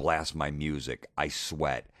 I blast my music. I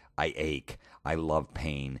sweat. I ache. I love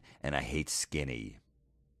pain. And I hate skinny."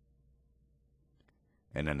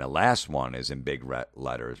 And then the last one is in big red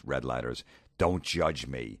letters. "Don't judge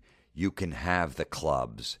me. You can have the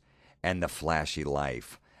clubs and the flashy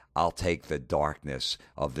life. I'll take the darkness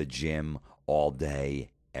of the gym all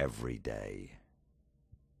day, every day."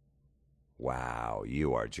 Wow,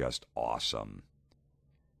 you are just awesome.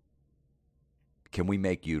 Can we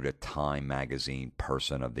make you the Time Magazine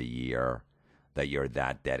Person of the Year? That you're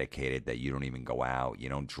that dedicated that you don't even go out, you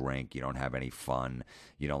don't drink, you don't have any fun,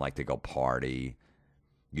 you don't like to go party,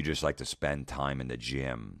 you just like to spend time in the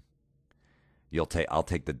gym. I'll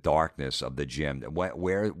take the darkness of the gym.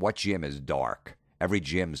 What gym is dark? Every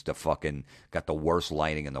gym's got the worst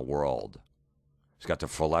lighting in the world. It's got the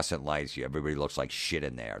fluorescent lights. Everybody looks like shit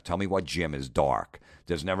in there. Tell me what gym is dark.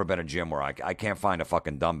 There's never been a gym where I can't find the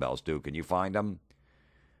fucking dumbbells, dude. Can you find them?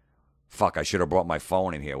 Fuck, I should have brought my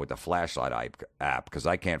phone in here with the flashlight app because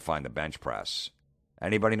I can't find the bench press.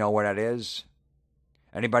 Anybody know where that is?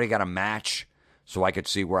 Anybody got a match so I could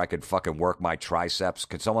see where I could fucking work my triceps?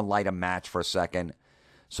 Can someone light a match for a second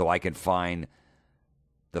so I can find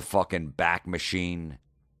the fucking back machine?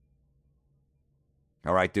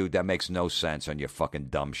 All right, dude, that makes no sense on your fucking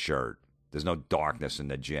dumb shirt. There's no darkness in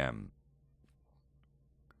the gym.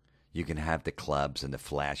 You can have the clubs and the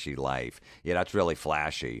flashy life. Yeah, that's really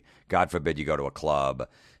flashy. God forbid you go to a club.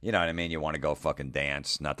 You know what I mean? You want to go fucking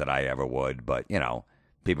dance. Not that I ever would, but, you know,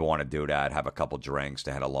 people want to do that, have a couple drinks,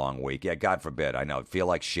 they had a long week. Yeah, God forbid. I know. Feel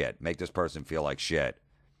like shit. Make this person feel like shit.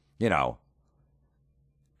 You know,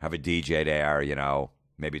 have a DJ there, you know.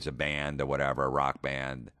 Maybe it's a band or whatever, a rock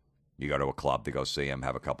band. You go to a club to go see him,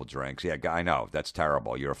 have a couple drinks. Yeah, I know. That's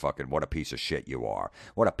terrible. You're a fucking, what a piece of shit you are.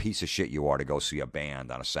 What a piece of shit you are to go see a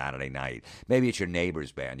band on a Saturday night. Maybe it's your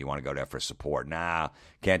neighbor's band. You want to go there for support. Nah,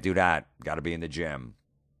 can't do that. Got to be in the gym.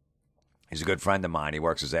 He's a good friend of mine. He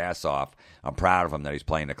works his ass off. I'm proud of him that he's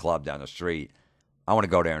playing the club down the street. I want to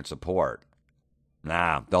go there and support.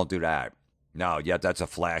 Nah, don't do that. No, yet that's a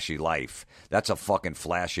flashy life. That's a fucking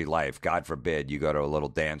flashy life. God forbid you go to a little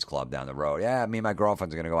dance club down the road. Yeah, me and my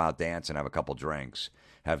girlfriend's going to go out dance and have a couple drinks.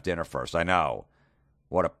 Have dinner first. I know.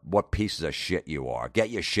 What pieces of shit you are. Get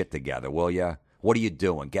your shit together, will you? What are you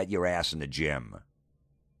doing? Get your ass in the gym.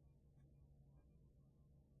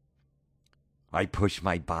 I push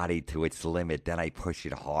my body to its limit, then I push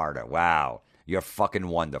it harder. Wow. You're fucking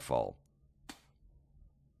wonderful.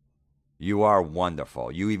 You are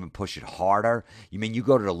wonderful. You even push it harder? You mean you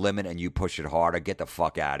go to the limit and you push it harder? Get the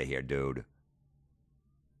fuck out of here, dude.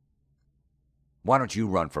 Why don't you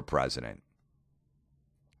run for president?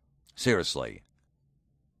 Seriously.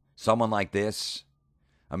 Someone like this?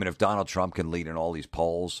 I mean, if Donald Trump can lead in all these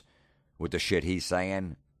polls with the shit he's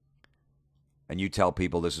saying, and you tell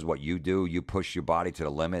people this is what you do, you push your body to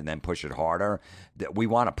the limit and then push it harder, we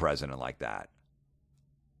want a president like that.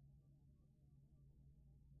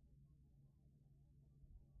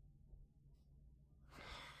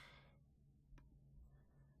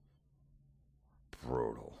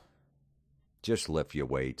 Brutal. Just lift your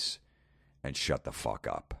weights and shut the fuck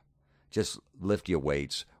up. Just lift your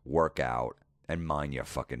weights, work out, and mind your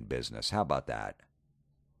fucking business. How about that?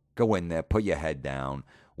 Go in there, put your head down,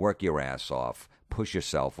 work your ass off, push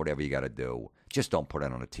yourself, whatever you got to do. Just don't put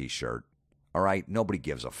it on a t-shirt. All right? Nobody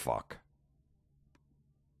gives a fuck.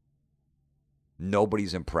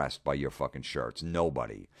 Nobody's impressed by your fucking shirts.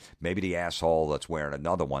 Nobody. Maybe the asshole that's wearing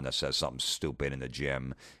another one that says something stupid in the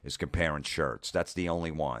gym is comparing shirts. That's the only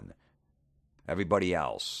one. Everybody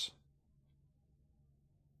else.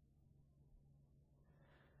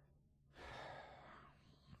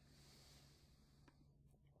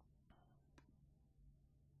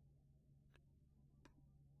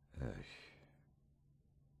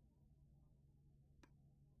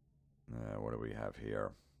 What do we have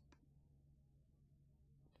here?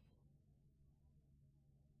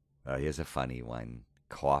 Here's a funny one.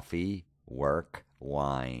 Coffee, work,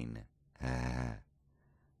 wine. Yeah,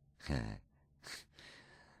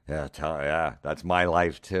 that's my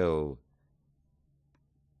life too.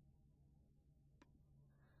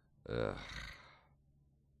 Ugh.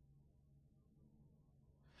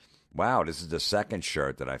 Wow, this is the second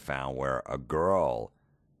shirt that I found where a girl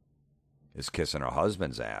is kissing her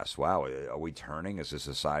husband's ass. Wow, are we turning? Is this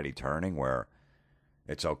society turning where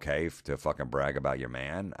it's okay to fucking brag about your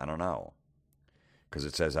man? I don't know. Because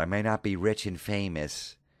it says, I may not be rich and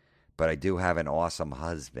famous, but I do have an awesome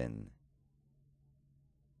husband.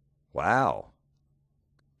 Wow.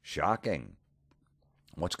 Shocking.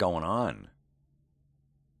 What's going on?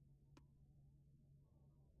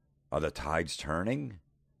 Are the tides turning?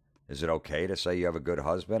 Is it okay to say you have a good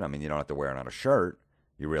husband? I mean, you don't have to wear it on a shirt.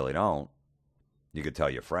 You really don't. You could tell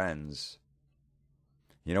your friends.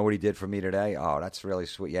 You know what he did for me today? Oh, that's really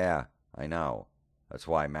sweet. Yeah, I know. That's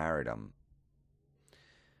why I married him.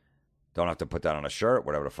 Don't have to put that on a shirt,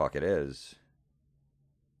 whatever the fuck it is.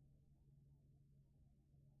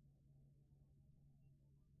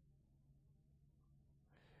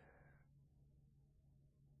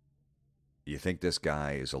 You think this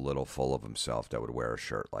guy is a little full of himself that would wear a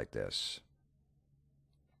shirt like this?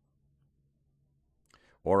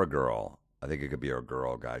 Or a girl. I think it could be a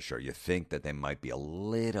girl guy shirt. You think that they might be a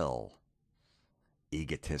little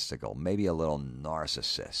egotistical, maybe a little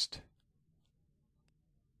narcissist.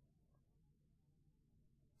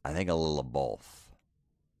 I think a little of both.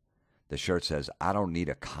 The shirt says, I don't need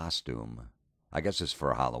a costume. I guess it's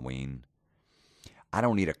for Halloween. I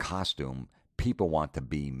don't need a costume. People want to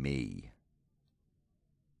be me.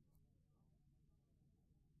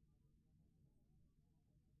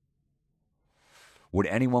 Would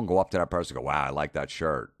anyone go up to that person and go, wow, I like that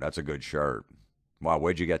shirt. That's a good shirt. Wow,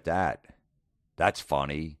 where'd you get that? That's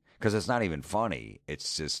funny. Because it's not even funny.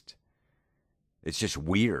 It's just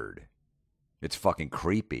weird. It's fucking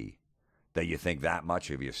creepy that you think that much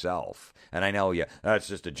of yourself. And I know that's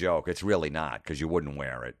just a joke. It's really not, because you wouldn't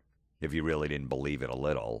wear it if you really didn't believe it a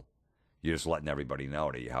little. You're just letting everybody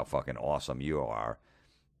know to you how fucking awesome you are.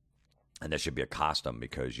 And there should be a costume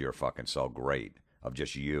because you're fucking so great of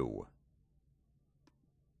just you.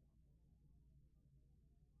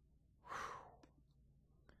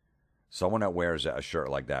 Someone that wears a shirt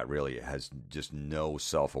like that really has just no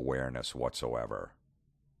self-awareness whatsoever.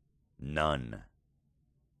 None.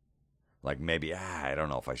 Like maybe, I don't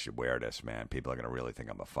know if I should wear this, man. People are going to really think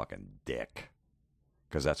I'm a fucking dick.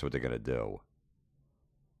 Because that's what they're going to do.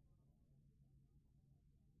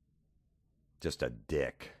 Just a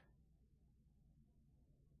dick.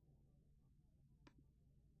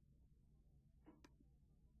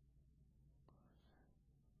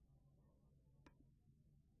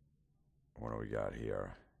 What do we got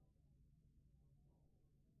here?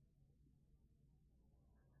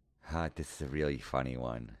 This is a really funny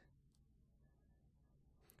one.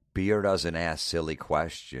 Beer doesn't ask silly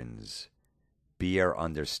questions. Beer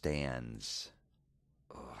understands.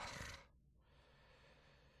 Ugh.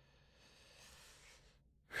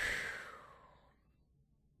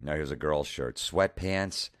 Now here's a girl's shirt.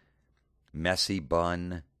 Sweatpants, messy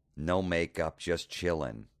bun, no makeup, just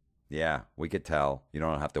chillin'. Yeah, we could tell. You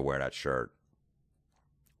don't have to wear that shirt.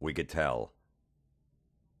 We could tell.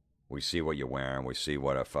 We see what you're wearing. We see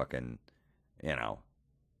what a fucking,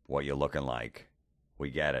 what you're looking like. We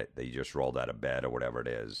get it that you just rolled out of bed or whatever it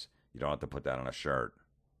is. You don't have to put that on a shirt.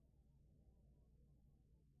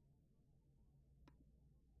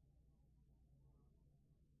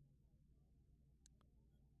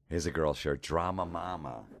 Here's a girl's shirt. Drama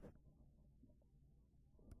Mama.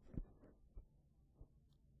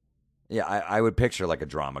 Yeah, I would picture like a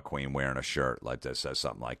drama queen wearing a shirt like this, says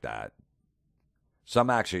something like that.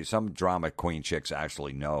 Some drama queen chicks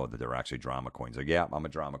actually know that they're actually drama queens. Like, yeah, I'm a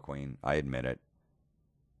drama queen. I admit it.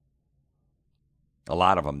 A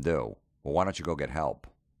lot of them do. Well, why don't you go get help?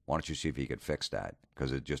 Why don't you see if you could fix that?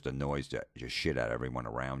 Because it just annoys the shit out of everyone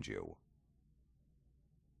around you.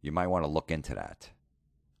 You might want to look into that.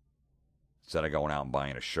 Instead of going out and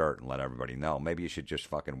buying a shirt and let everybody know, maybe you should just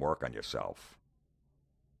fucking work on yourself.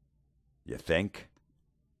 You think?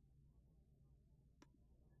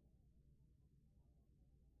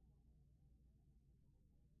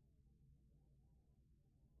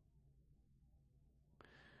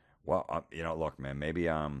 Well, look, man, maybe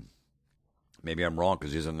I'm wrong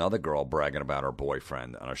because there's another girl bragging about her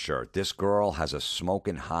boyfriend on a shirt. This girl has a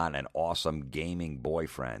smoking hot and awesome gaming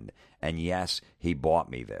boyfriend. And yes, he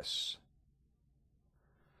bought me this.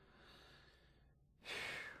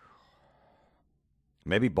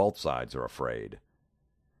 Maybe both sides are afraid.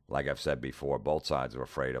 Like I've said before, both sides are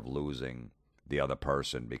afraid of losing the other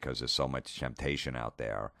person because there's so much temptation out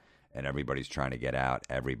there. And everybody's trying to get out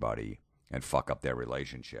everybody and fuck up their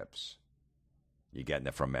relationships. You're getting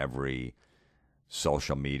it from every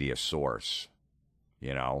social media source,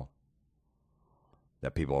 that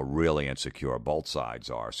people are really insecure. Both sides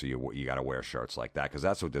are. So you got to wear shirts like that because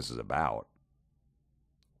that's what this is about.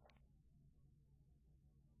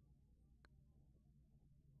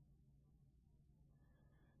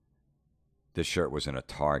 This shirt was in a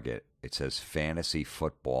Target. It says Fantasy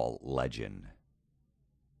Football Legend.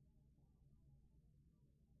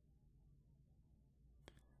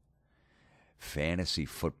 Fantasy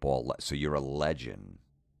football. So you're a legend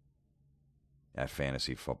at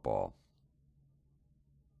fantasy football.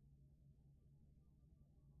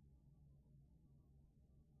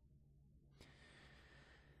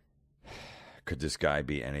 Could this guy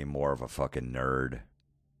be any more of a fucking nerd?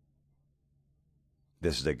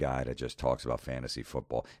 This is the guy that just talks about fantasy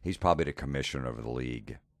football. He's probably the commissioner of the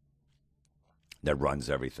league that runs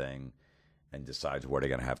everything and decides where they're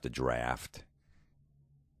going to have to draft.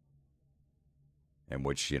 In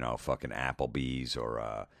which, fucking Applebee's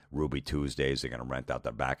or Ruby Tuesdays, they're going to rent out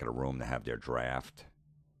the back of the room to have their draft.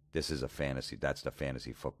 This is a fantasy. That's the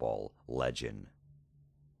fantasy football legend.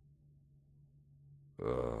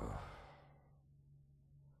 Ugh.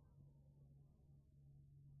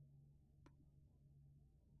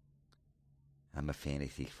 I'm a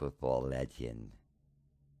fantasy football legend.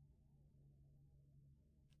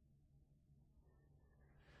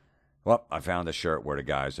 Well, I found a shirt where the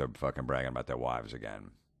guys are fucking bragging about their wives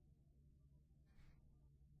again.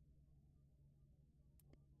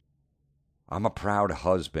 I'm a proud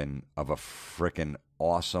husband of a frickin'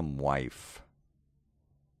 awesome wife.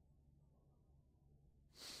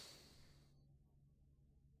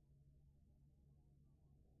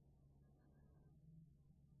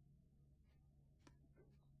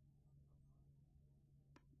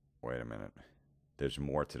 Wait a minute. There's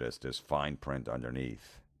more to this. There's fine print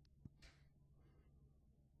underneath.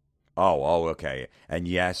 Oh, okay. And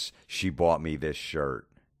yes, she bought me this shirt.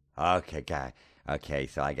 Okay, guy. Okay,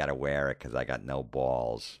 so I got to wear it because I got no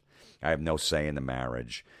balls. I have no say in the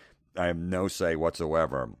marriage. I have no say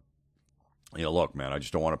whatsoever. You know, look, man, I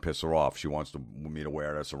just don't want to piss her off. She wants me to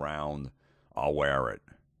wear this around. I'll wear it.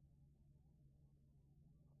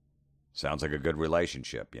 Sounds like a good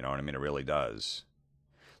relationship. You know what I mean? It really does.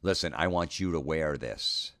 Listen, I want you to wear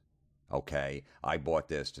this. Okay? I bought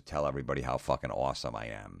this to tell everybody how fucking awesome I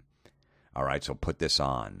am. All right, so put this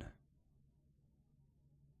on.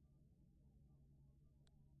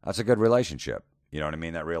 That's a good relationship. You know what I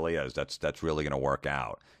mean? That really is. That's really going to work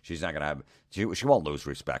out. She's not going to have... She won't lose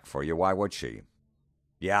respect for you. Why would she?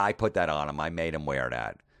 Yeah, I put that on him. I made him wear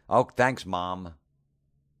that. Oh, thanks, Mom.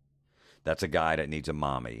 That's a guy that needs a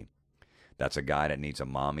mommy. That's a guy that needs a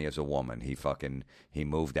mommy as a woman. He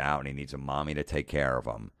moved out and he needs a mommy to take care of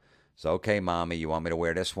him. So, okay, Mommy, you want me to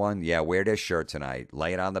wear this one? Yeah, wear this shirt tonight.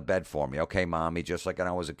 Lay it on the bed for me. Okay, Mommy, just like when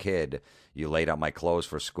I was a kid, you laid out my clothes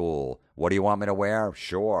for school. What do you want me to wear?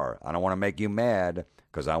 Sure. I don't want to make you mad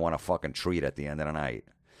because I want a fucking treat at the end of the night.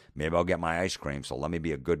 Maybe I'll get my ice cream, so let me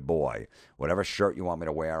be a good boy. Whatever shirt you want me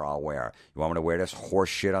to wear, I'll wear. You want me to wear this horse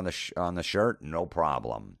shit on the shirt? No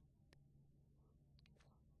problem.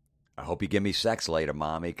 I hope you give me sex later,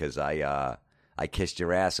 Mommy, because I kissed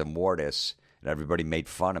your ass and wore this, and everybody made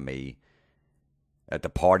fun of me at the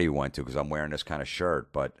party we went to because I'm wearing this kind of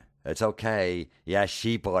shirt. But it's okay. Yeah,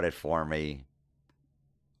 she bought it for me.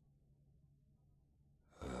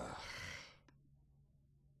 Ugh.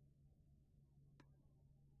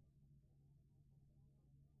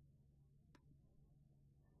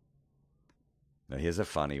 Now, here's a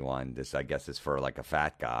funny one. This, I guess, is for like a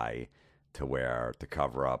fat guy to wear to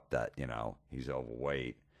cover up that, he's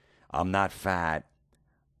overweight. I'm not fat.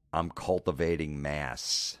 I'm cultivating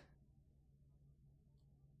mass.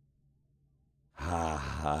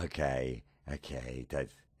 Ah, okay.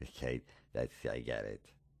 That's okay. I get it.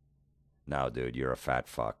 No, dude, you're a fat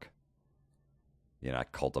fuck. You're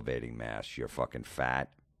not cultivating mass. You're fucking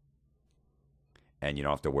fat. And you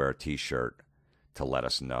don't have to wear a t-shirt to let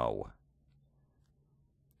us know.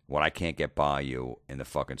 When I can't get by you in the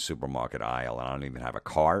fucking supermarket aisle and I don't even have a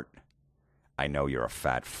cart, I know you're a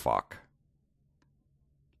fat fuck.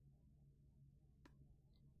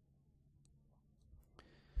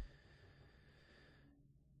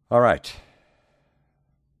 All right.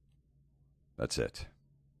 That's it.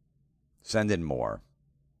 Send in more,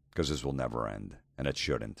 because this will never end, and it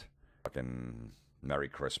shouldn't. Fucking Merry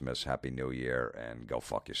Christmas, Happy New Year, and go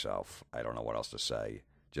fuck yourself. I don't know what else to say.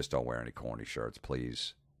 Just don't wear any corny shirts,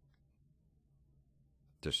 please.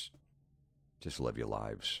 Just live your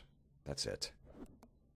lives. That's it.